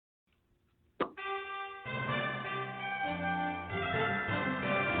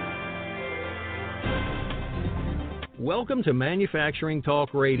Welcome to Manufacturing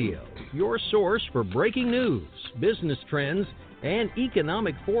Talk Radio, your source for breaking news, business trends, and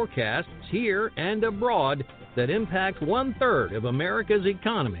economic forecasts here and abroad that impact 1/3 of America's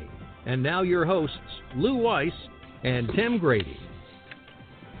economy. And now your hosts, Lou Weiss and Tim Grady.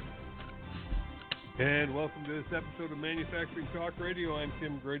 And welcome to this episode of Manufacturing Talk Radio. I'm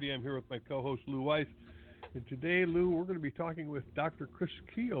Tim Grady. I'm here with my co-host, Lou Weiss. And today, Lou, we're going to be talking with Dr. Chris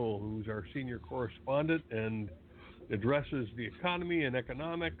Kuehl, who's our senior correspondent and addresses the economy and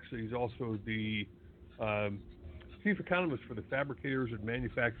economics. He's also the chief economist for the Fabricators and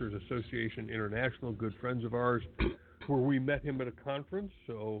Manufacturers Association International, good friends of ours, where we met him at a conference.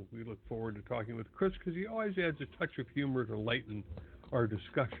 So we look forward to talking with Chris because he always adds a touch of humor to lighten our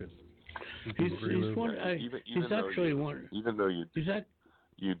discussion. Even though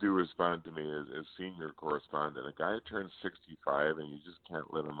you do respond to me as senior correspondent, a guy turns 65 and you just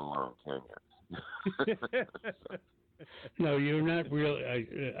can't let him alone, can you? No, you're not real.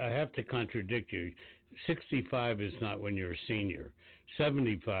 I have to contradict you. 65 is not when you're a senior.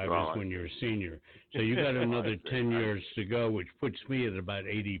 75 is when you're a senior. So you got another 10 years to go, which puts me at about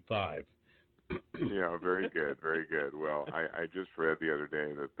 85. Yeah, very good, very good. Well, I just read the other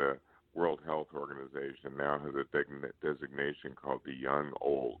day that the World Health Organization now has a designation called the young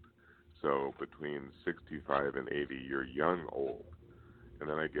old. So between 65 and 80, you're young old. And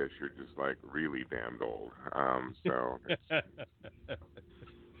then I guess you're just like really damned old.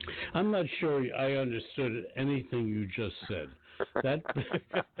 I'm not sure I understood anything you just said.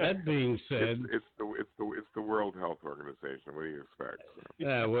 That being said, it's the World Health Organization. What do you expect?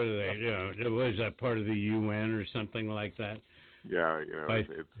 Yeah, what are they? Was that part of the UN or something like that? Yeah, it's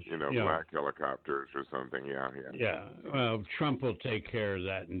black helicopters or something. Yeah. Well, Trump will take care of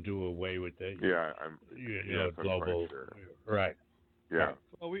that and do away with it. Yeah, global. I'm sure. Right. Yeah.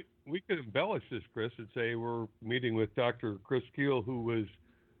 Well, we could embellish this, Chris, and say we're meeting with Dr. Chris Kuehl, who was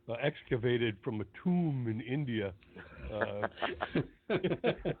excavated from a tomb in India.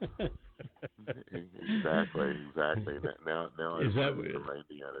 Exactly. Now is that from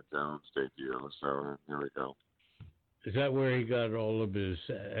Indiana Jones debut? So here we go. Is that where he got all of his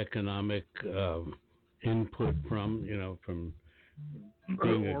economic input from? From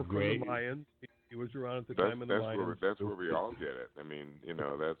being a great. From the Mayans. He was around at the time of the Mayans. That's where we all get it. I mean,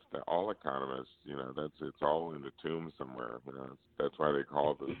 that's all economists. It's all in the tomb somewhere. That's why they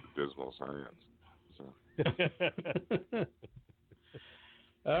call it the dismal science. So.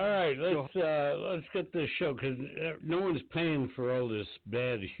 All right, let's get this show because no one's paying for all this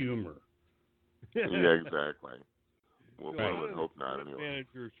bad humor. Yeah, exactly. Well, right. One would hope not. How do anyway.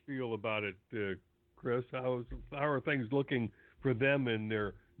 managers feel about it, Chris? How are things looking for them in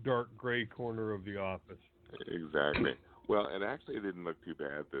their dark gray corner of the office? Exactly. Well, it actually didn't look too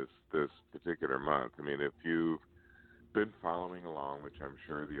bad this particular month. I mean, if you've been following along, which I'm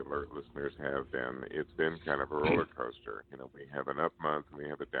sure the alert listeners have been, it's been kind of a roller coaster. We have an up month and we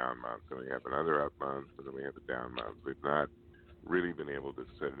have a down month, and we have another up month and then we have a down month. We've not really been able to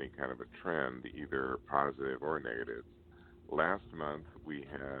set any kind of a trend, either positive or negative. Last month, we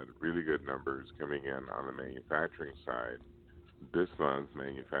had really good numbers coming in on the manufacturing side. This month,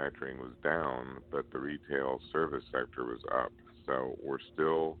 manufacturing was down, but the retail service sector was up. So we're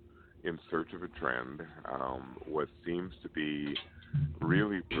still in search of a trend. What seems to be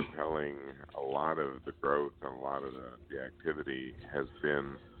really propelling a lot of the growth and a lot of the activity has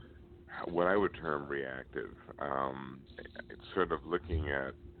been what I would term reactive. It's sort of looking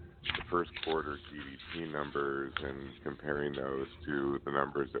at the first quarter GDP numbers and comparing those to the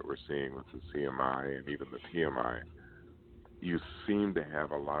numbers that we're seeing with the CMI and even the PMI. You seem to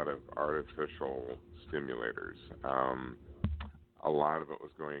have a lot of artificial stimulators. A lot of what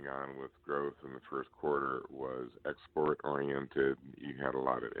was going on with growth in the first quarter was export-oriented. You had a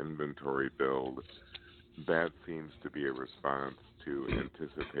lot of inventory build. That seems to be a response to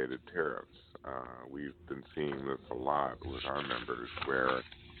anticipated tariffs. We've been seeing this a lot with our members where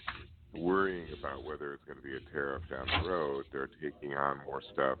worrying about whether it's going to be a tariff down the road, they're taking on more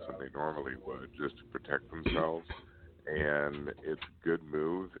stuff than they normally would just to protect themselves. And it's a good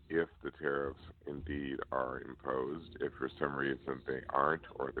move if the tariffs indeed are imposed. If for some reason they aren't,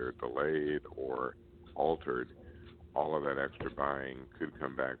 or they're delayed or altered, all of that extra buying could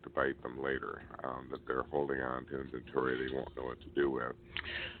come back to bite them later, that they're holding on to inventory they won't know what to do with.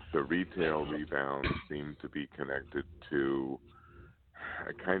 The retail rebound seemed to be connected to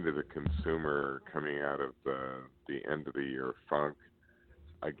a kind of the consumer coming out of the end of the year funk.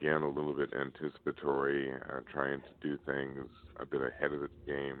 Again, a little bit anticipatory, trying to do things a bit ahead of its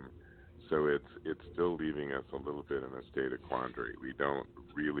game. So it's still leaving us a little bit in a state of quandary. We don't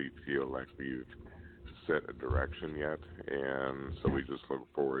really feel like we've set a direction yet, and so we just look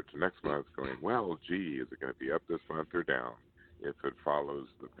forward to next month going, well, gee, is it going to be up this month or down? If it follows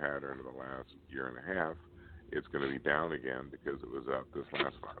the pattern of the last year and a half, it's going to be down again because it was up this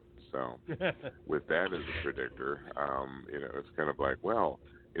last month. So with that as a predictor, it's kind of like, well,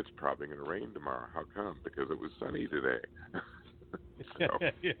 it's probably going to rain tomorrow. How come? Because it was sunny today.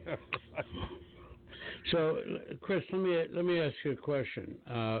 So, Chris, let me ask you a question.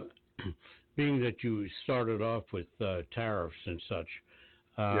 Being that you started off with tariffs and such.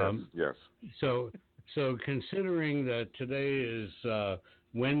 Yes. So considering that today is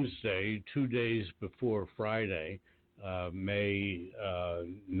Wednesday, 2 days before Friday, May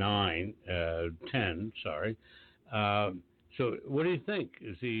 10. Sorry. So, what do you think?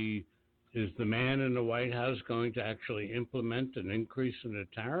 Is the man in the White House going to actually implement an increase in the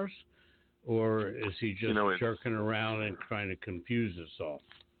tariffs, or is he just jerking around and trying to confuse us all?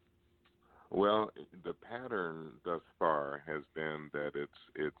 Well, the pattern thus far has been that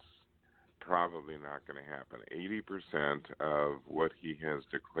it's probably not going to happen. 80% of what he has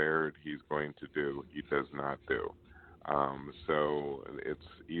declared he's going to do, he does not do. So it's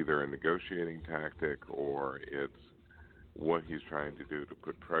either a negotiating tactic or it's what he's trying to do to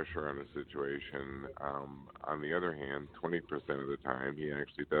put pressure on a situation. On the other hand, 20% of the time, he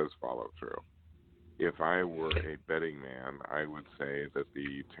actually does follow through. If I were a betting man, I would say that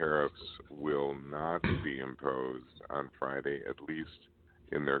the tariffs will not be imposed on Friday, at least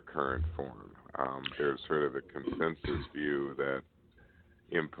in their current form. There's sort of a consensus view that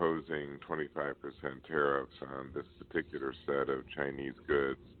imposing 25% tariffs on this particular set of Chinese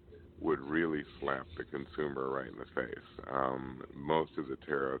goods would really slap the consumer right in the face. Most of the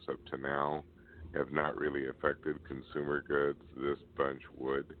tariffs up to now have not really affected consumer goods. This bunch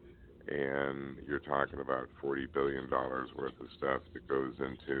would. And you're talking about $40 billion worth of stuff that goes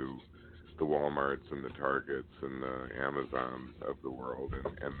into the Walmarts and the Targets and the Amazons of the world,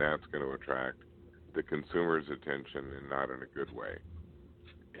 and that's going to attract the consumer's attention and not in a good way.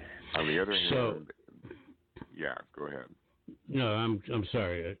 On the other hand, yeah, go ahead. No, I'm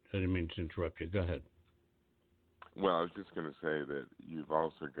sorry. I didn't mean to interrupt you. Go ahead. Well, I was just going to say that you've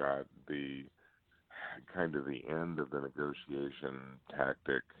also got the kind of the end of the negotiation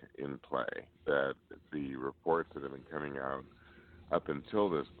tactic in play, that the reports that have been coming out up until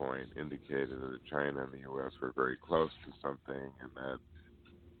this point indicated that China and the U.S. were very close to something and that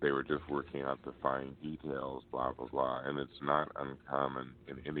they were just working out the fine details, blah, blah, blah. And it's not uncommon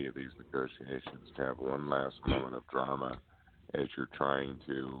in any of these negotiations to have one last moment of drama as you're trying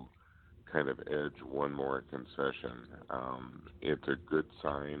to kind of edge one more concession. It's a good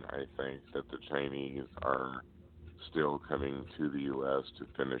sign, I think, that the Chinese are still coming to the U.S. to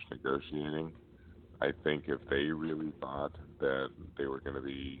finish negotiating. I think if they really thought that they were going to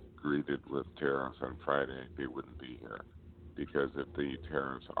be greeted with tariffs on Friday, they wouldn't be here. Because if the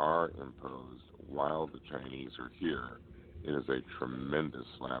tariffs are imposed while the Chinese are here, it is a tremendous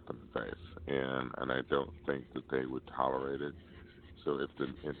slap in the face. And I don't think that they would tolerate it. So if the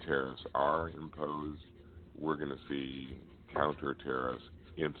tariffs are imposed, we're going to see counter tariffs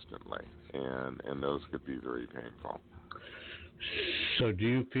instantly, and those could be very painful. So do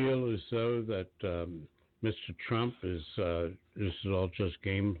you feel as though that Mr. Trump is this is all just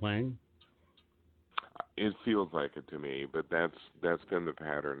game playing? It feels like it to me, but that's been the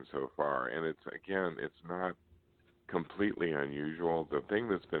pattern so far, and it's not completely unusual. The thing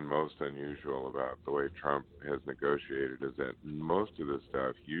that's been most unusual about the way Trump has negotiated is that most of this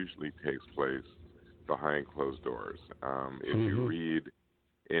stuff usually takes place behind closed doors. If you read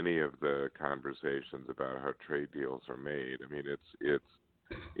any of the conversations about how trade deals are made, I mean,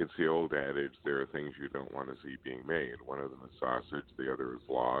 it's the old adage, there are things you don't want to see being made. One of them is sausage, the other is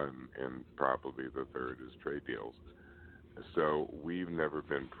law, and probably the third is trade deals. So we've never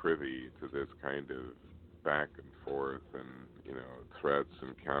been privy to this kind of back and forth and, threats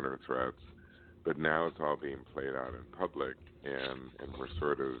and counter threats. But now it's all being played out in public, and we're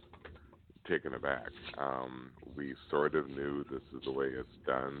sort of taken aback. We sort of knew this is the way it's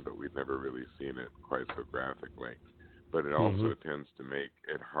done, but we've never really seen it quite so graphically. But it also tends to make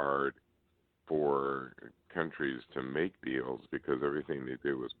it hard for countries to make deals because everything they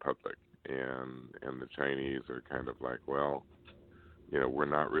do is public. And the Chinese are kind of like, well, we're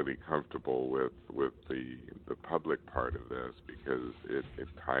not really comfortable with the public part of this because it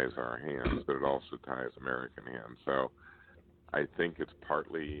ties our hands, but it also ties American hands. So I think it's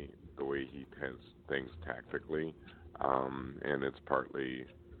partly the way he does things tactically, and it's partly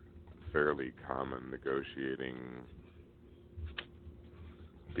fairly common negotiating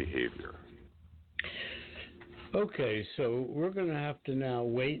behavior. Okay, so we're going to have to now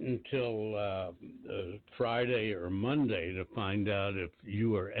wait until Friday or Monday to find out if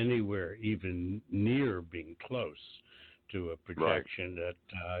you are anywhere even near being close to a projection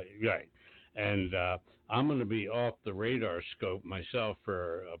right. And I'm going to be off the radar scope myself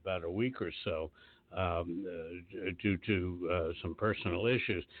for about a week or so due to some personal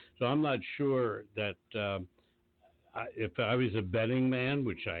issues. So I'm not sure that if I was a betting man,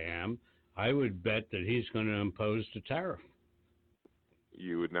 which I am, I would bet that he's going to impose the tariff.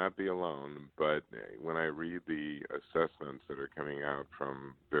 You would not be alone, but when I read the assessments that are coming out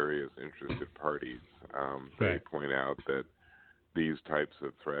from various interested parties, they point out that these types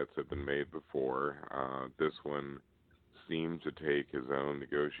of threats have been made before. This one seemed to take his own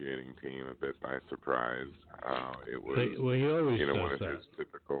negotiating team a bit by surprise. It was, he always does one of that. his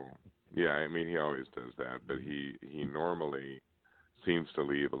typical. Yeah, I mean, he always does that, but he normally seems to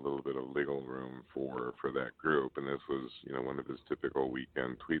leave a little bit of legal room for that group, and this was, one of his typical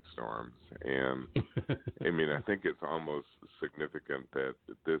weekend tweet storms. And I mean, I think it's almost significant that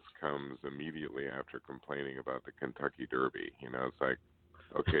this comes immediately after complaining about the Kentucky Derby. It's like,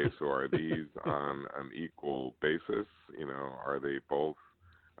 okay, so are these on an equal basis? Are they both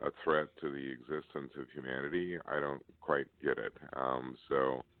a threat to the existence of humanity? I don't quite get it.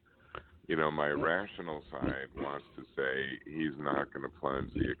 My rational side wants to say he's not going to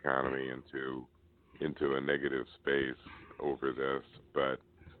plunge the economy into a negative space over this, but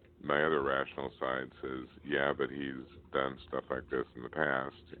my other rational side says, yeah, but he's done stuff like this in the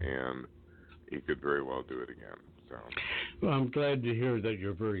past, and he could very well do it again. So, well, I'm glad to hear that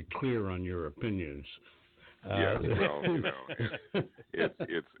you're very clear on your opinions. Yeah, well,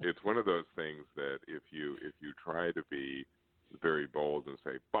 it's one of those things that if you try to be very bold and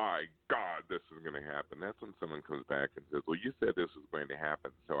say, by God, this is going to happen, that's when someone comes back and says, well, you said this was going to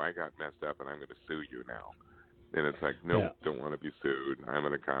happen, so I got messed up and I'm going to sue you now. And it's like, no, Don't want to be sued. I'm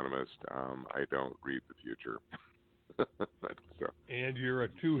an economist. I don't read the future. So, and you're a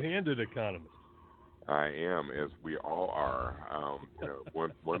two-handed economist. I am, as we all are.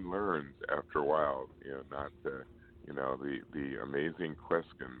 One learns after a while, not to, the amazing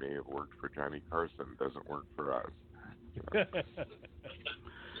Queskin may have worked for Johnny Carson, doesn't work for us.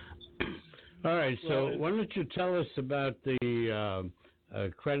 All right, so why don't you tell us about the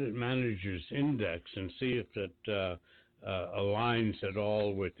Credit Managers Index and see if it aligns at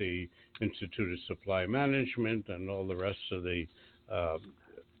all with the Institute of Supply Management and all the rest of the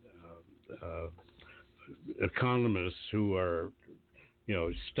economists who are,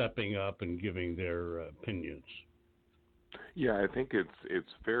 stepping up and giving their opinions. Yeah, I think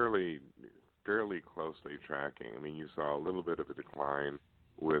it's fairly closely tracking. I mean, you saw a little bit of a decline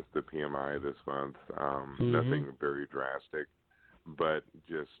with the PMI this month. Nothing very drastic, but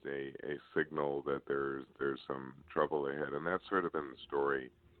just a signal that there's some trouble ahead. And that's sort of been the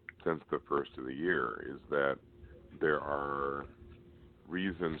story since the first of the year, is that there are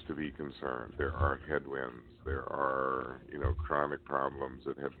reasons to be concerned. There are headwinds. There are, chronic problems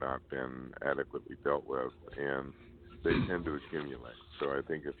that have not been adequately dealt with, and they tend to accumulate. So I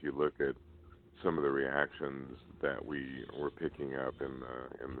think if you look at some of the reactions that we were picking up in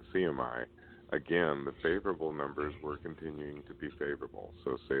the CMI, again, the favorable numbers were continuing to be favorable.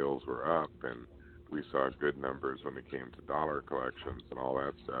 So sales were up, and we saw good numbers when it came to dollar collections and all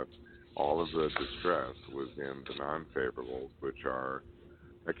that stuff. All of the distress was in the non-favorables, which are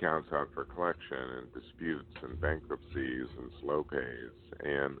accounts out for collection and disputes and bankruptcies and slow pays.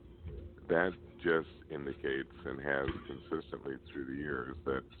 And that just indicates, and has consistently through the years,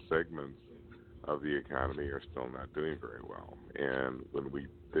 that segments of the economy are still not doing very well. And when we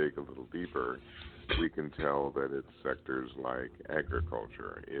dig a little deeper, we can tell that it's sectors like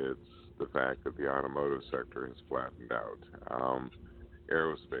agriculture. It's the fact that the automotive sector has flattened out.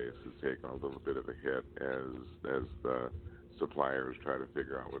 Aerospace has taken a little bit of a hit as the suppliers try to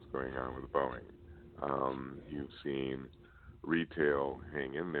figure out what's going on with Boeing. You've seen retail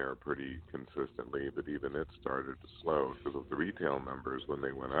hang in there pretty consistently, but even it started to slow. So the retail numbers, when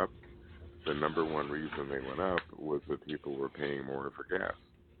they went up, the number one reason they went up was that people were paying more for gas.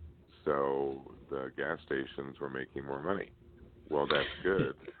 So the gas stations were making more money. Well, that's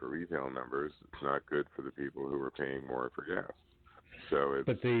good for retail numbers. It's not good for the people who were paying more for gas. So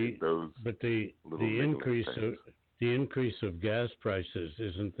it's the increase of gas prices,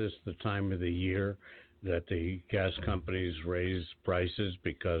 isn't this the time of the year that the gas companies raise prices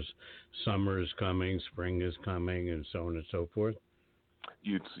because summer is coming, spring is coming, and so on and so forth?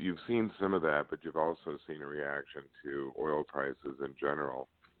 You've seen some of that, but you've also seen a reaction to oil prices in general,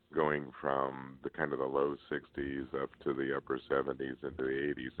 going from the kind of the low 60s up to the upper 70s into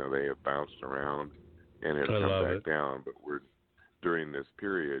the 80s. Now, they have bounced around and it'll come back down. But during this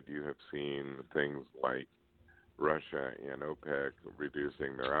period, you have seen things like Russia and OPEC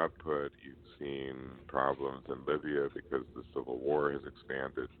reducing their output. You've seen problems in Libya because the civil war has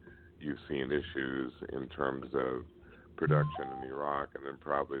expanded. You've seen issues in terms of production in Iraq, and then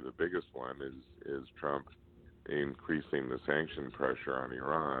probably the biggest one is Trump increasing the sanction pressure on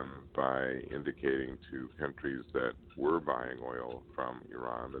Iran by indicating to countries that were buying oil from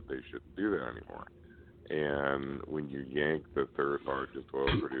Iran that they shouldn't do that anymore. And when you yank the third largest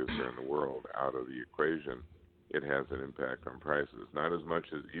oil producer in the world out of the equation, it has an impact on prices. Not as much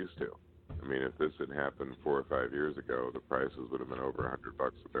as it used to. I mean, if this had happened 4 or 5 years ago, the prices would have been over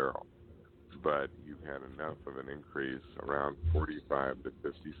 $100 a barrel. But you've had enough of an increase, around 45 to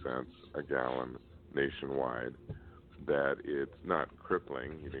 50 cents a gallon nationwide, that it's not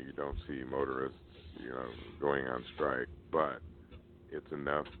crippling. You know, you don't see motorists, going on strike, but it's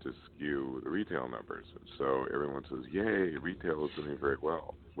enough to skew the retail numbers. So everyone says, yay, retail is doing very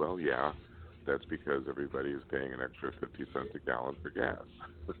well. Well, yeah, that's because everybody is paying an extra 50 cents a gallon for gas.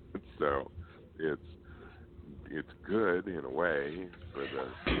 So it's good in a way for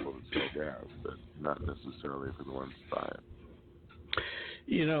the people that sell gas, but not necessarily for the ones that buy it.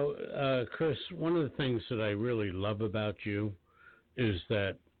 You know, Chris, one of the things that I really love about you is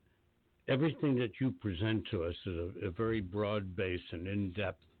that everything that you present to us is a very broad-based and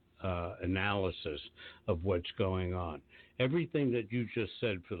in-depth analysis of what's going on. Everything that you just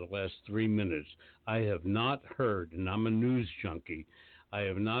said for the last 3 minutes, I have not heard, and I'm a news junkie, I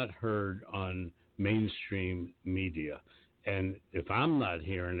have not heard on mainstream media. And if I'm not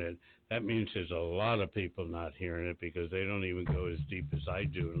hearing it, that means there's a lot of people not hearing it because they don't even go as deep as I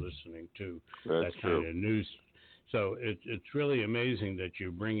do in listening to that kind of news. So it's really amazing that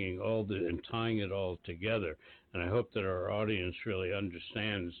you're bringing and tying it all together. And I hope that our audience really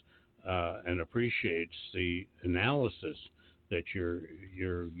understands and appreciates the analysis that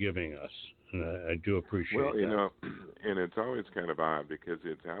you're giving us. And I do appreciate that. Well, you know, and it's always kind of odd because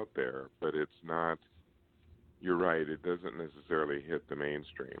it's out there, but it's not. You're right. It doesn't necessarily hit the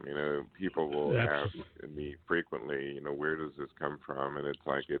mainstream. You know, people will ask me frequently, where does this come from? And it's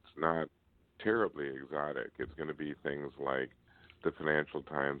like it's not terribly exotic. It's going to be things like the Financial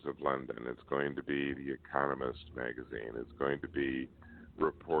Times of London. It's going to be the Economist magazine. It's going to be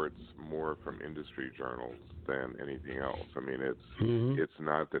reports more from industry journals than anything else. I mean, it's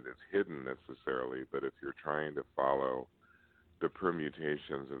not that it's hidden necessarily, but if you're trying to follow the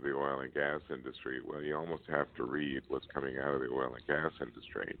permutations of the oil and gas industry, well, you almost have to read what's coming out of the oil and gas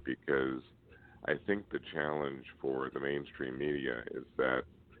industry, because I think the challenge for the mainstream media is that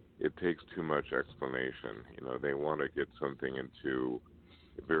it takes too much explanation. They want to get something into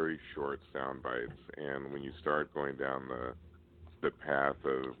very short sound bites, and when you start going down the path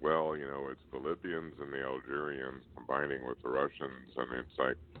of, it's the Libyans and the Algerians combining with the Russians, and it's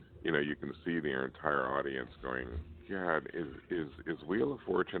like, you can see the entire audience going, God, is Wheel of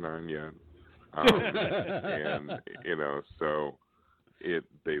Fortune on yet? And so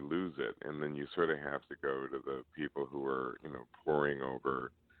they lose it, and then you sort of have to go to the people who are poring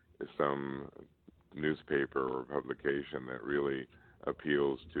over some newspaper or publication that really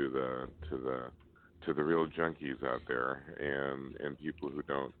appeals to the real junkies out there and people who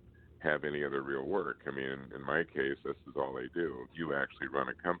don't have any other real work. I mean, in my case, this is all they do. You actually run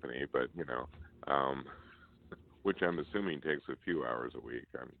a company, but which I'm assuming takes a few hours a week.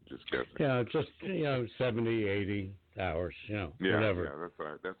 I'm just guessing. Yeah, just 70, 80 hours. Whatever.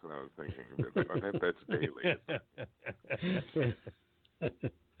 Yeah, that's what I was thinking. That's daily.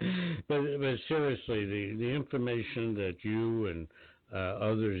 But seriously, the information that you and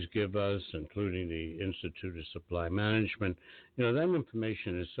others give us, including the Institute of Supply Management, that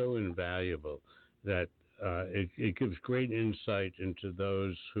information is so invaluable that it gives great insight into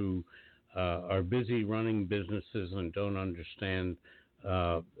those who are busy running businesses and don't understand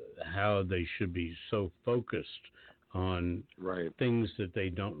how they should be so focused on things that they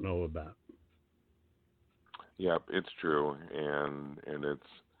don't know about. Yep, it's true, and it's.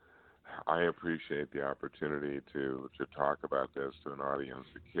 I appreciate the opportunity to talk about this to an audience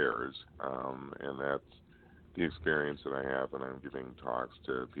that cares, and that's the experience that I have when I'm giving talks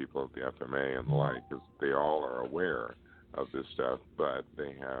to people at the FMA and the like, because they all are aware of this stuff, but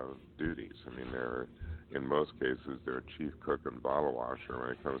they have duties. I mean, in most cases, they're a chief cook and bottle washer when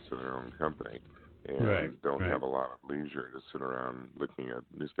it comes to their own company, and don't have a lot of leisure to sit around looking at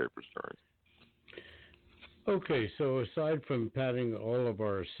newspaper stories. Okay, so aside from patting all of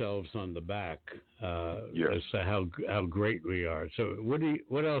ourselves on the back as to how great we are, so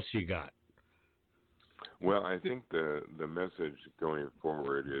what else you got? Well, I think the message going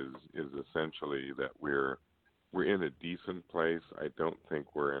forward is essentially that we're in a decent place. I don't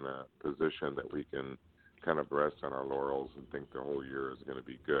think we're in a position that we can kind of rest on our laurels and think the whole year is going to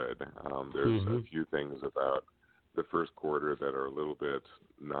be good. There's a few things about the first quarter that are a little bit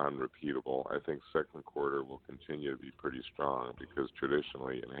non-repeatable. I think second quarter will continue to be pretty strong because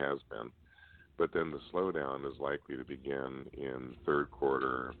traditionally it has been. But then the slowdown is likely to begin in third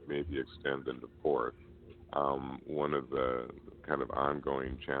quarter, maybe extend into fourth. One of the kind of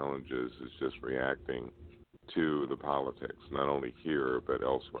ongoing challenges is just reacting to the politics, not only here but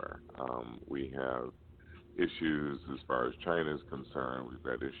elsewhere. We have issues as far as China is concerned. We've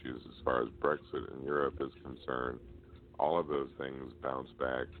got issues as far as Brexit in Europe is concerned. All of those things bounce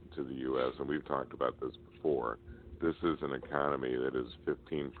back to the U.S., and we've talked about this before. This is an economy that is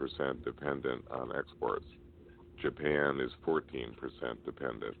 15% dependent on exports. Japan is 14%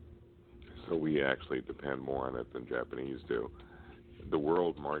 dependent. So we actually depend more on it than Japanese do. The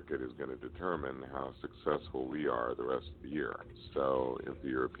world market is going to determine how successful we are the rest of the year. So if the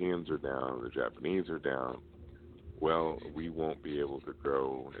Europeans are down, the Japanese are down, well, we won't be able to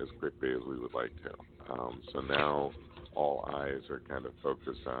grow as quickly as we would like to. So now all eyes are kind of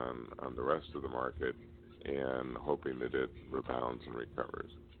focused on the rest of the market and hoping that it rebounds and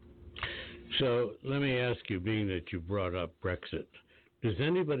recovers. So let me ask you, being that you brought up Brexit, does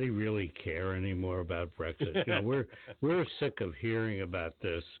anybody really care anymore about Brexit? You know, we're sick of hearing about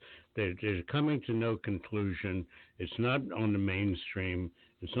this. They're coming to no conclusion. It's not on the mainstream.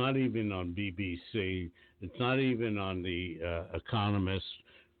 It's not even on BBC. It's not even on the Economist.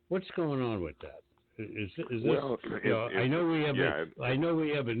 What's going on with that? Is this? Well, I know we have I know we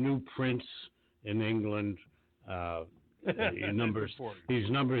have a new prince in England. He's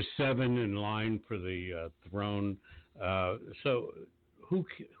number 7 in line for the throne. So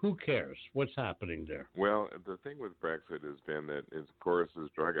who cares? What's happening there? Well, the thing with Brexit has been that, of course, is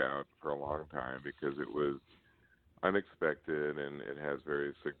drug out for a long time because it was unexpected and it has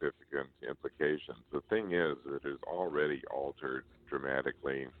very significant implications. The thing is that it has already altered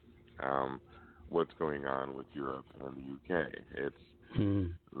dramatically what's going on with Europe and the UK. It's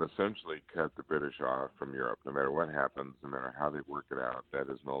essentially cut the British off from Europe. No matter what happens, no matter how they work it out,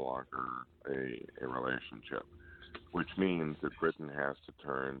 that is no longer a relationship, which means that Britain has to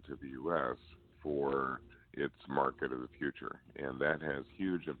turn to the U.S. for its market of the future, and that has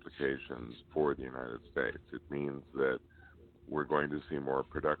huge implications for the United States. It means that we're going to see more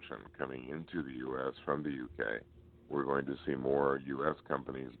production coming into the U.S. from the U.K. We're going to see more U.S.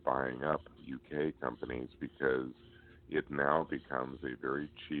 companies buying up U.K. companies because it now becomes a very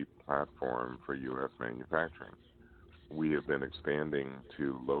cheap platform for U.S. manufacturing. We have been expanding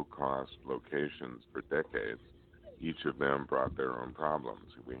to low-cost locations for decades. Each of them brought their own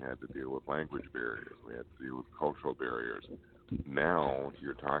problems. We had to deal with language barriers. We had to deal with cultural barriers. Now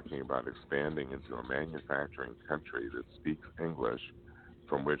you're talking about expanding into a manufacturing country that speaks English,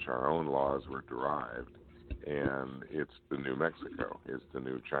 from which our own laws were derived, and it's the new Mexico, it's the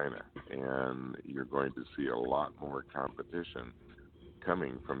new China, and you're going to see a lot more competition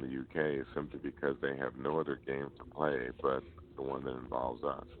coming from the UK simply because they have no other game to play but the one that involves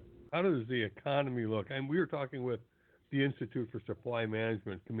us. How does the economy look? And we were talking with the Institute for Supply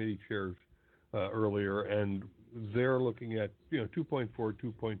Management committee chairs earlier, and they're looking at 2.4,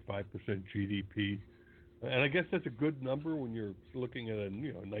 2.5% GDP. And I guess that's a good number when you're looking at a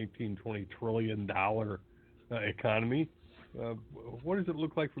 $19, $20 trillion economy. What does it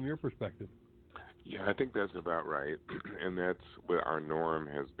look like from your perspective? Yeah, I think that's about right, and that's what our norm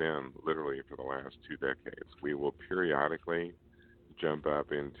has been literally for the last 2 decades. We will periodically jump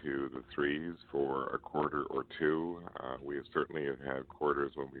up into the threes for a quarter or two. We certainly have had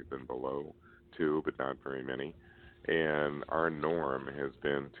quarters when we've been below 2, but not very many. And our norm has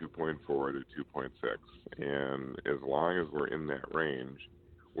been 2.4 to 2.6. And as long as we're in that range,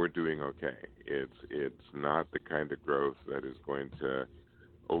 we're doing okay. It's not the kind of growth that is going to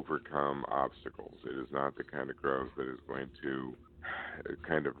overcome obstacles. It is not the kind of growth that is going to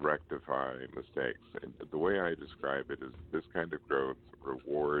kind of rectify mistakes. And the way I describe it is this kind of growth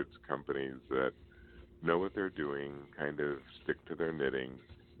rewards companies that know what they're doing, kind of stick to their knitting.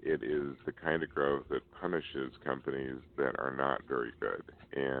 It is the kind of growth that punishes companies that are not very good.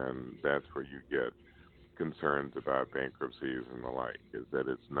 And that's where you get concerns about bankruptcies and the like, is that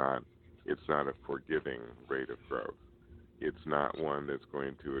it's not a forgiving rate of growth. It's not one that's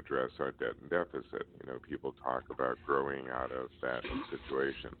going to address our debt and deficit. People talk about growing out of that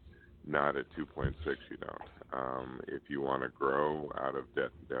situation. Not at 2.6, you don't. If you want to grow out of debt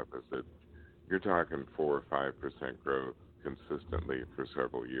and deficit, you're talking 4 or 5% growth consistently for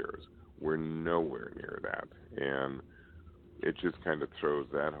several years. We're nowhere near that. And it just kind of throws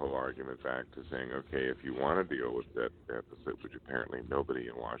that whole argument back to saying, okay, if you want to deal with debt deficit, which apparently nobody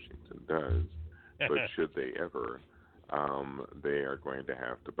in Washington does, but should they ever, they are going to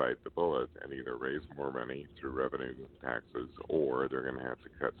have to bite the bullet and either raise more money through revenue taxes, or they're going to have to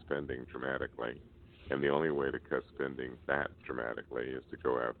cut spending dramatically. And the only way to cut spending that dramatically is to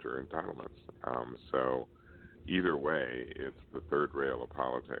go after entitlements. So either way, it's the third rail of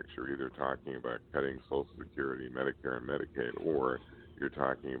politics. You're either talking about cutting Social Security, Medicare, and Medicaid, or you're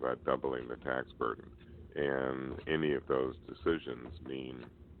talking about doubling the tax burden. And any of those decisions mean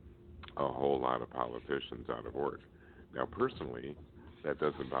a whole lot of politicians out of work. Now, personally, that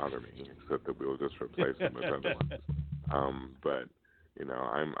doesn't bother me, except that we'll just replace them with other ones. But you know,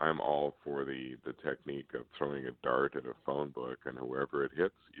 I'm all for the technique of throwing a dart at a phone book, and whoever it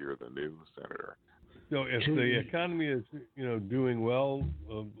hits, you're the new senator. So if the economy is, doing well,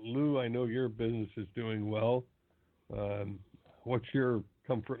 Lou, I know your business is doing well. What's your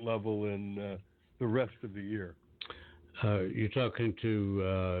comfort level in the rest of the year? You're talking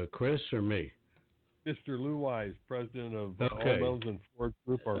to Chris or me? Mr. Lou Wise, president of Okay. All Metals and Ford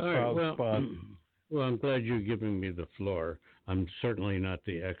Group, our All proud right, sponsor. Well, I'm glad you're giving me the floor. I'm certainly not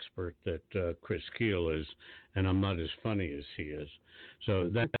the expert that Chris Keel is, and I'm not as funny as he is. So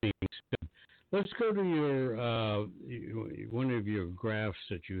that being said, let's go to your one of your graphs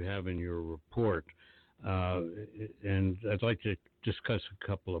that you have in your report, and I'd like to discuss a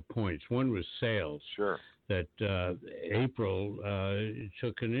couple of points. One was sales. Sure. That April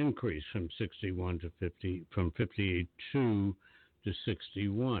took an increase from 61 to 50, from 52 to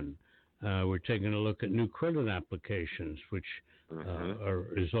 61. We're taking a look at new credit applications, which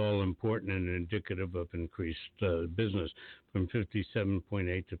is all important and indicative of increased business, from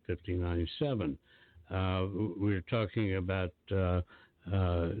 57.8 to 59.7. We're talking about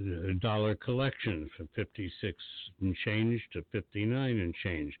dollar collection from 56 and change to 59 and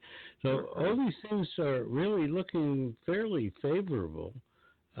change. So all these things are really looking fairly favorable,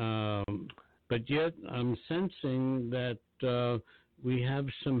 but yet I'm sensing that we have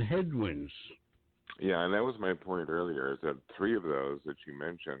some headwinds. Yeah, and that was my point earlier, is that three of those that you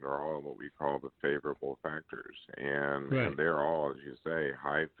mentioned are all what we call the favorable factors. And, Right. and they're all, as you say,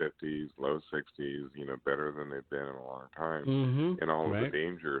 high 50s, low 60s, better than they've been in a long time. And all of the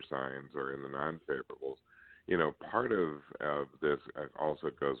danger signs are in the non-favorables. Part of this also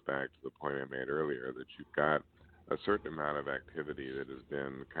goes back to the point I made earlier, that you've got a certain amount of activity that has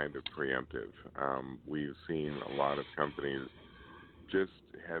been kind of preemptive. We've seen a lot of companies just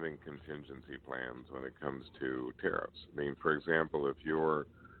having contingency plans when it comes to tariffs. I mean, for example, if you're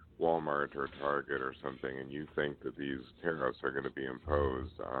Walmart or Target or something and you think that these tariffs are going to be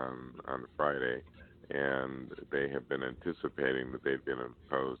imposed on Friday, and they have been anticipating that they've been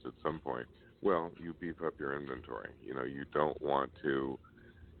imposed at some point, well, you beef up your inventory. You don't want to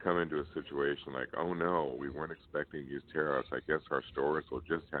come into a situation like, oh no, we weren't expecting these tariffs. I guess our stores will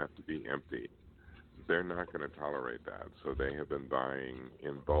just have to be empty. They're not going to tolerate that. So they have been buying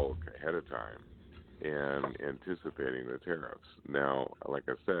in bulk ahead of time and anticipating the tariffs. Now, like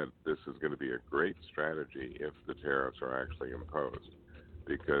I said, this is going to be a great strategy if the tariffs are actually imposed,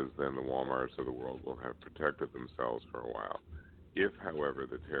 because then the Walmarts of the world will have protected themselves for a while. If, however,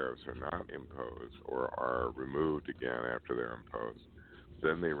 the tariffs are not imposed or are removed again after they're imposed,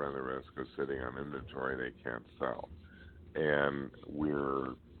 then they run the risk of sitting on inventory they can't sell. And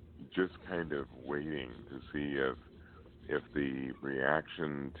we're just kind of waiting to see if the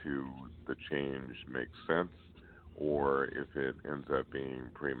reaction to the change makes sense or if it ends up being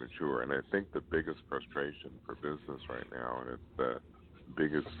premature. And I think the biggest frustration for business right now, and it's the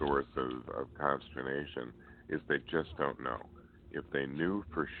biggest source of consternation, is they just don't know. If they knew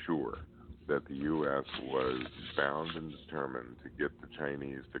for sure that the U.S. was bound and determined to get the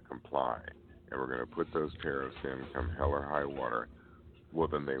Chinese to comply, and we're going to put those tariffs in come hell or high water, well,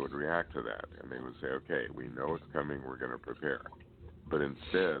 then they would react to that, and they would say, okay, we know it's coming, we're going to prepare. But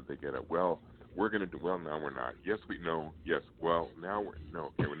instead, they get it, well, we're going to do, well, now we're not. Yes, we know, yes, well, now we're,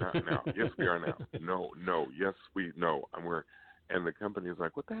 no, okay, we're not now. Yes, we are now. No, yes, we know. And the company is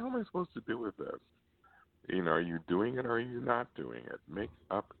like, what the hell am I supposed to do with this? Are you doing it or are you not doing it? Make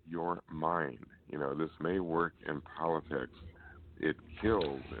up your mind. This may work in politics. It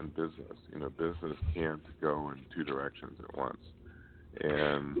kills in business. Business can't go in two directions at once.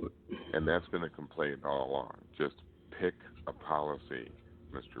 And that's been a complaint all along. Just pick a policy,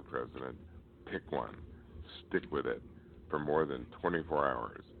 Mr. President. Pick one. Stick with it for more than 24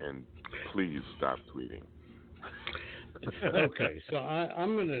 hours. And please stop tweeting. Okay, so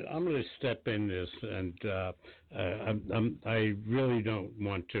I'm gonna step in this, and I really don't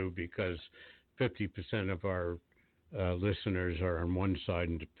want to, because 50% of our listeners are on one side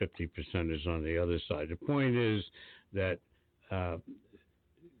and 50% is on the other side. The point is that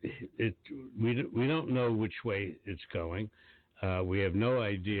we don't know which way it's going. We have no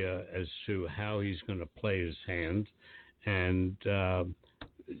idea as to how he's going to play his hand. And,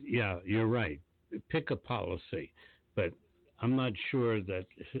 yeah, you're right. Pick a policy. But I'm not sure that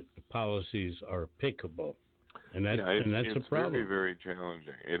the policies are pickable. And that's a problem. It's very, very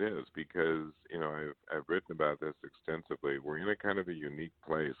challenging. It is because, I've written about this extensively. We're in a kind of a unique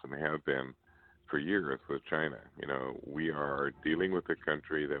place and have been for years with China. We are dealing with a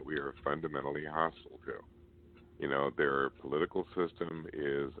country that we are fundamentally hostile to. Their political system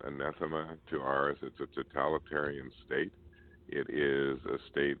is anathema to ours. It's a totalitarian state. It is a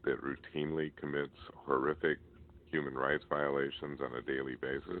state that routinely commits horrific human rights violations on a daily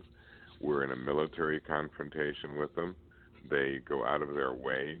basis. We're in a military confrontation with them. They go out of their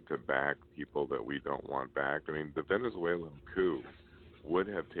way to back people that we don't want back. I mean, the Venezuelan coup would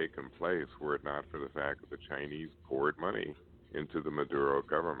have taken place were it not for the fact that the Chinese poured money into the Maduro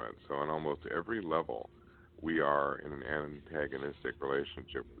government. So on almost every level, we are in an antagonistic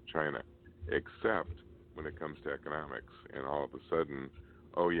relationship with China, except when it comes to economics. And all of a sudden,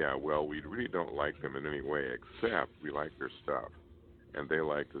 oh yeah, well, we really don't like them in any way, except we like their stuff. And they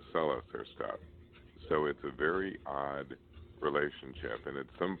like to sell us their stuff. So it's a very odd relationship. And at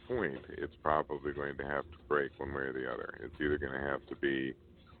some point, it's probably going to have to break one way or the other. It's either going to have to be,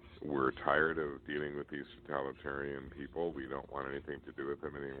 we're tired of dealing with these totalitarian people. We don't want anything to do with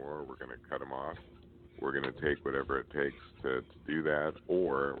them anymore. We're going to cut them off. We're going to take whatever it takes to do that.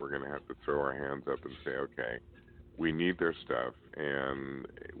 Or we're going to have to throw our hands up and say, okay, we need their stuff, and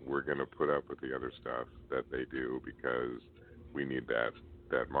we're going to put up with the other stuff that they do because we need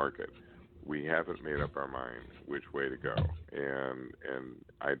that market. We haven't made up our mind which way to go, and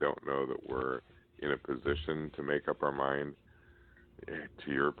I don't know that we're in a position to make up our mind.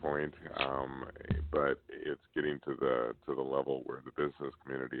 To your point, but it's getting to the level where the business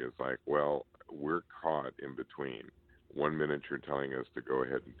community is like, well, we're caught in between. 1 minute you're telling us to go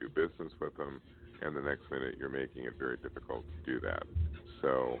ahead and do business with them, and the next minute you're making it very difficult to do that.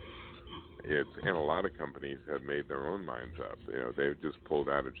 So and a lot of companies have made their own minds up. They've just pulled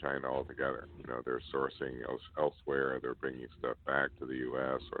out of China altogether. They're sourcing elsewhere. They're bringing stuff back to the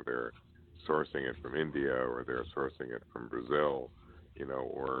U.S., or they're sourcing it from India, or they're sourcing it from Brazil,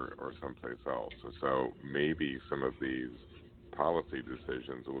 or someplace else. So maybe some of these policy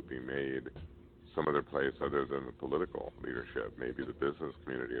decisions will be made some other place other than the political leadership. Maybe the business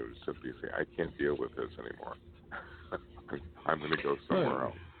community would simply say, I can't deal with this anymore. I'm going to go somewhere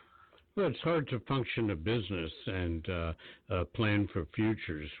else. Well, it's hard to function a business and plan for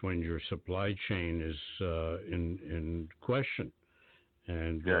futures when your supply chain is in question.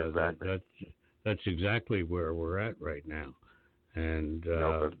 And yeah, exactly. That's exactly where we're at right now. And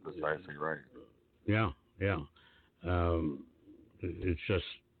no, that's precisely right. Yeah. It's just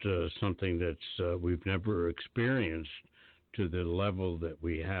something that's we've never experienced to the level that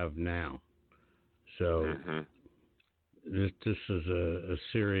we have now. So this is a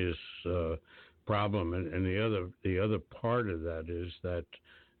serious problem, and the other part of that is that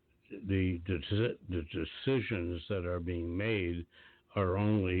the decisions that are being made are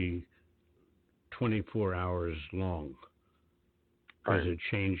only 24 hours long. Because it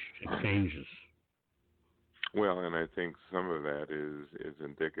changes. Well, and I think some of that is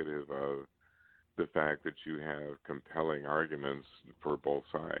indicative of the fact that you have compelling arguments for both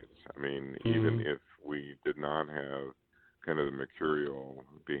sides. I mean, even if we did not have kind of the mercurial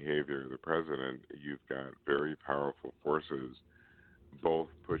behavior of the president, you've got very powerful forces both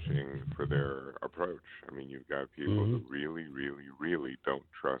pushing for their approach. I mean, you've got people who really, really, really don't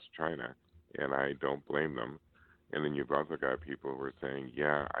trust China, and I don't blame them. And then you've also got people who are saying,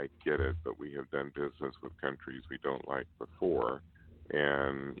 yeah, I get it, but we have done business with countries we don't like before.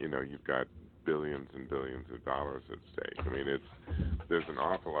 And, you've got billions and billions of dollars at stake. I mean, there's an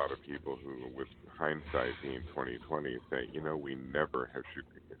awful lot of people who, with hindsight being 2020, say, we never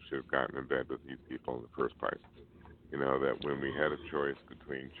should have gotten in bed with these people in the first place. That when we had a choice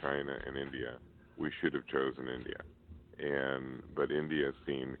between China and India, we should have chosen India. But India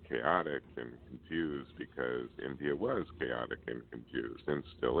seemed chaotic and confused because India was chaotic and confused and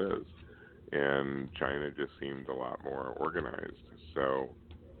still is. And China just seemed a lot more organized. So,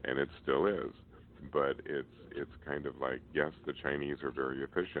 and it still is. But it's kind of like, yes, the Chinese are very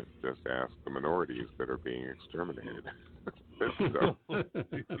efficient. Just ask the minorities that are being exterminated. So.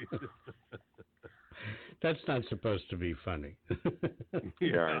 That's not supposed to be funny.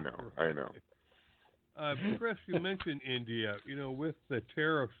 Yeah, I know. Chris, you mentioned India. With the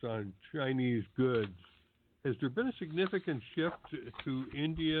tariffs on Chinese goods, Has there been a significant shift to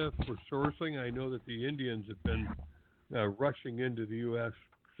India for sourcing? I know that the Indians have been rushing into the U.S.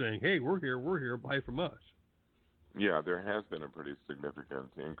 saying, hey, we're here, buy from us. Yeah, there has been a pretty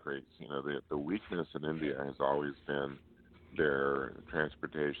significant increase. The weakness in India has always been their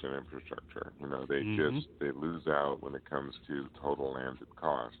transportation infrastructure. They lose out when it comes to total landed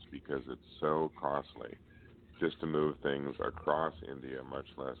cost because it's so costly just to move things across India, much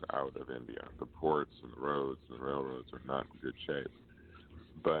less out of India. The ports and the roads and the railroads are not in good shape.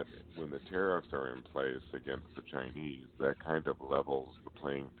 But when the tariffs are in place against the Chinese, that kind of levels the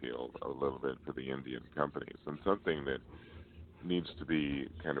playing field a little bit for the Indian companies. And something that needs to be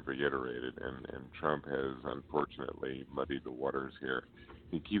kind of reiterated, and Trump has unfortunately muddied the waters here.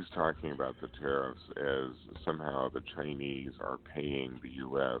 He keeps talking about the tariffs as somehow the Chinese are paying the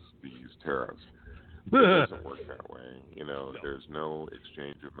U.S. these tariffs. It doesn't work that way. There's no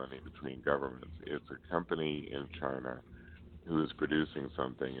exchange of money between governments. It's a company in China who is producing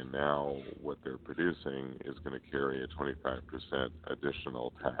something, and now what they're producing is going to carry a 25%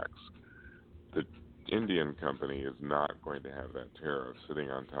 additional tax. The Indian company is not going to have that tariff sitting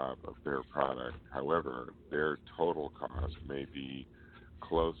on top of their product. However, their total cost may be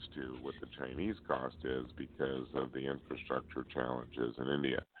close to what the Chinese cost is because of the infrastructure challenges in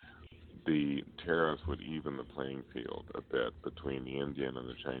India. The tariffs would even the playing field a bit between the Indian and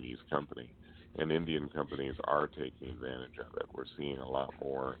the Chinese company. And Indian companies are taking advantage of it. We're seeing a lot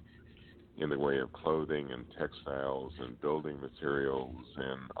more in the way of clothing and textiles and building materials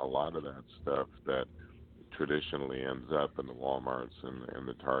and a lot of that stuff that traditionally ends up in the Walmarts and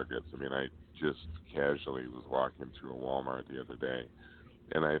the Targets. I mean, I just casually was walking through a Walmart the other day,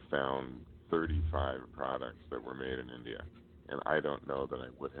 and I found 35 products that were made in India. And I don't know that I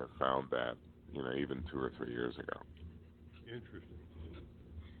would have found that, even 2 or 3 years ago. Interesting.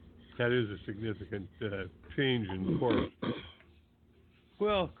 That is a significant change in course.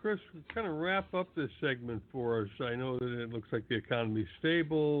 Well, Chris, kind of wrap up this segment for us. I know that it looks like the economy's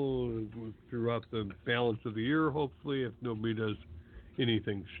stable throughout the balance of the year, hopefully, if nobody does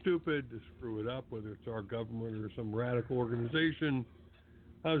anything stupid to screw it up, whether it's our government or some radical organization.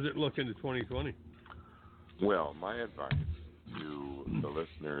 How does it look into 2020? Well, my advice to the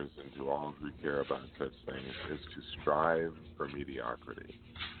listeners and to all who care about such things is to strive for mediocrity.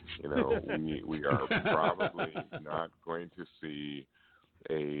 We are probably not going to see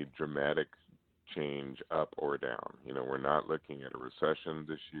a dramatic change up or down. We're not looking at a recession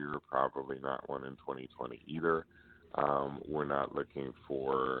this year, probably not one in 2020 either. We're not looking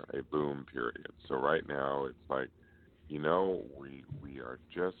for a boom period. So right now it's like, we are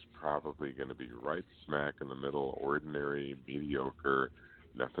just probably going to be right smack in the middle, ordinary, mediocre,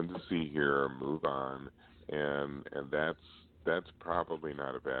 nothing to see here, move on, and that's probably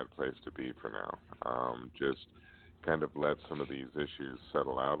not a bad place to be for now. Just kind of let some of these issues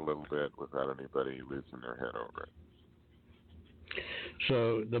settle out a little bit without anybody losing their head over it.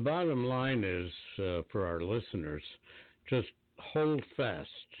 So the bottom line is, for our listeners, just hold fast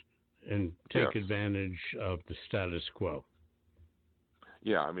and take advantage of the status quo.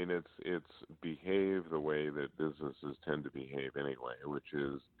 Yeah, I mean, it's behave the way that businesses tend to behave anyway, which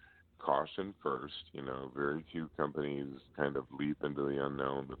is caution first. Very few companies kind of leap into the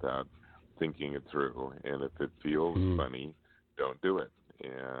unknown without thinking it through. And if it feels funny, don't do it.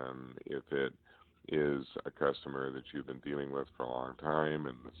 And if it is a customer that you've been dealing with for a long time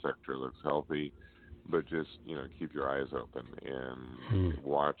and the sector looks healthy, but just, keep your eyes open and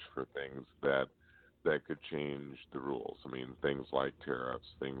watch for things that could change the rules. I mean, things like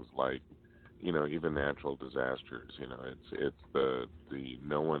tariffs, things like, even natural disasters. It's the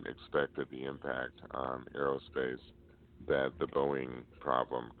no one expected the impact on aerospace that the Boeing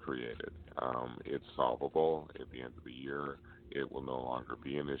problem created. It's solvable at the end of the year. It will no longer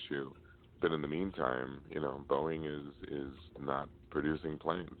be an issue. But in the meantime, Boeing is not producing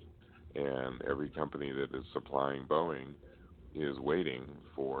planes. And every company that is supplying Boeing is waiting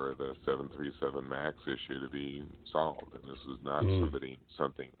for the 737 MAX issue to be solved. And this is not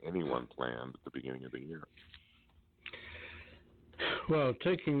something anyone planned at the beginning of the year. Well,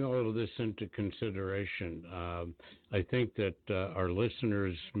 taking all of this into consideration, I think that our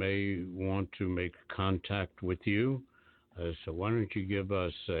listeners may want to make contact with you. So why don't you give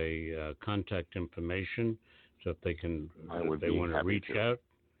us a contact information so if they want to reach out?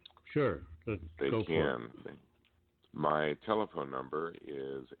 Sure. They can. My telephone number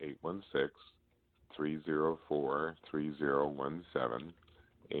is 816-304-3017,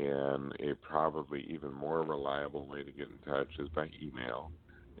 and a probably even more reliable way to get in touch is by email,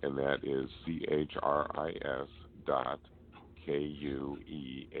 and that is chris.keough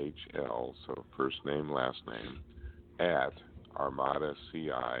Kuehl, so first name, last name, at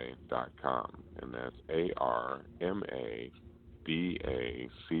armadaci.com, and that's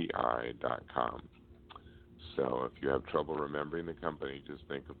ARMADACI.com. So if you have trouble remembering the company, just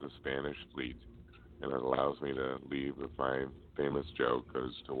think of the Spanish fleet, and it allows me to leave with my famous joke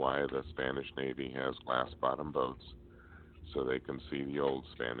as to why the Spanish Navy has glass-bottom boats, so they can see the old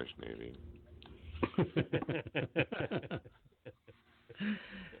Spanish Navy.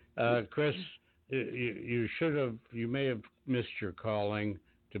 Chris, you may have missed your calling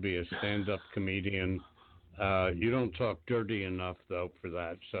to be a stand-up comedian. You don't talk dirty enough though for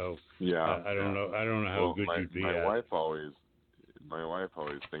that, so yeah, I don't know how good you'd be. My wife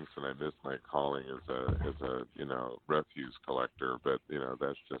always thinks that I miss my calling as a refuse collector, but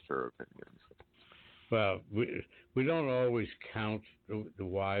that's just her opinion. Well, we don't always count the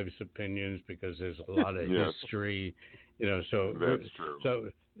wives' opinions because there's a lot of history, So that's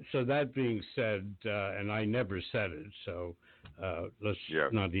true. So that being said, and I never said it, so let's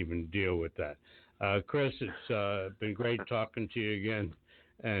not even deal with that. Chris, it's been great talking to you again,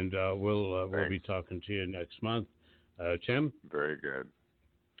 and we'll be talking to you next month. Tim? Very good.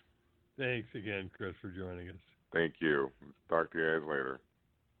 Thanks again, Chris, for joining us. Thank you. Talk to you guys later.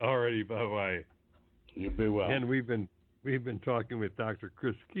 Alrighty, bye-bye. You be well. And we've been talking with Dr.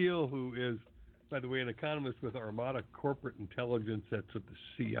 Chris Kuehl, who is, by the way, an economist with Armada Corporate Intelligence. That's what the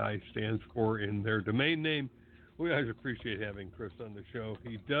CI stands for in their domain name. We always appreciate having Chris on the show.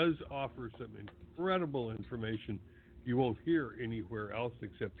 He does offer some incredible information you won't hear anywhere else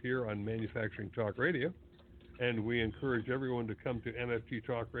except here on Manufacturing Talk Radio. And we encourage everyone to come to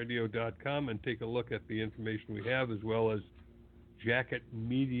mfttalkradio.com and take a look at the information we have, as well as Jacket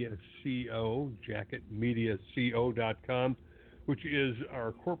Media CO, jacketmediaco.com, which is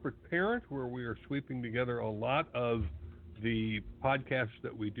our corporate parent, where we are sweeping together a lot of the podcasts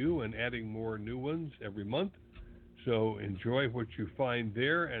that we do and adding more new ones every month. So enjoy what you find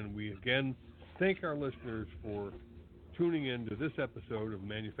there, and we again thank our listeners for tuning in to this episode of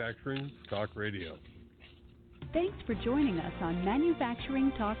Manufacturing Talk Radio. Thanks for joining us on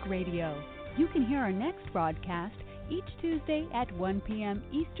Manufacturing Talk Radio. You can hear our next broadcast each Tuesday at 1 p.m.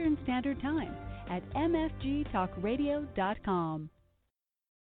 Eastern Standard Time at mfttalkradio.com.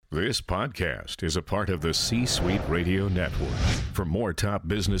 This podcast is a part of the C-Suite Radio Network. For more top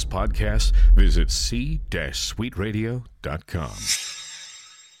business podcasts, visit c-suiteradio.com.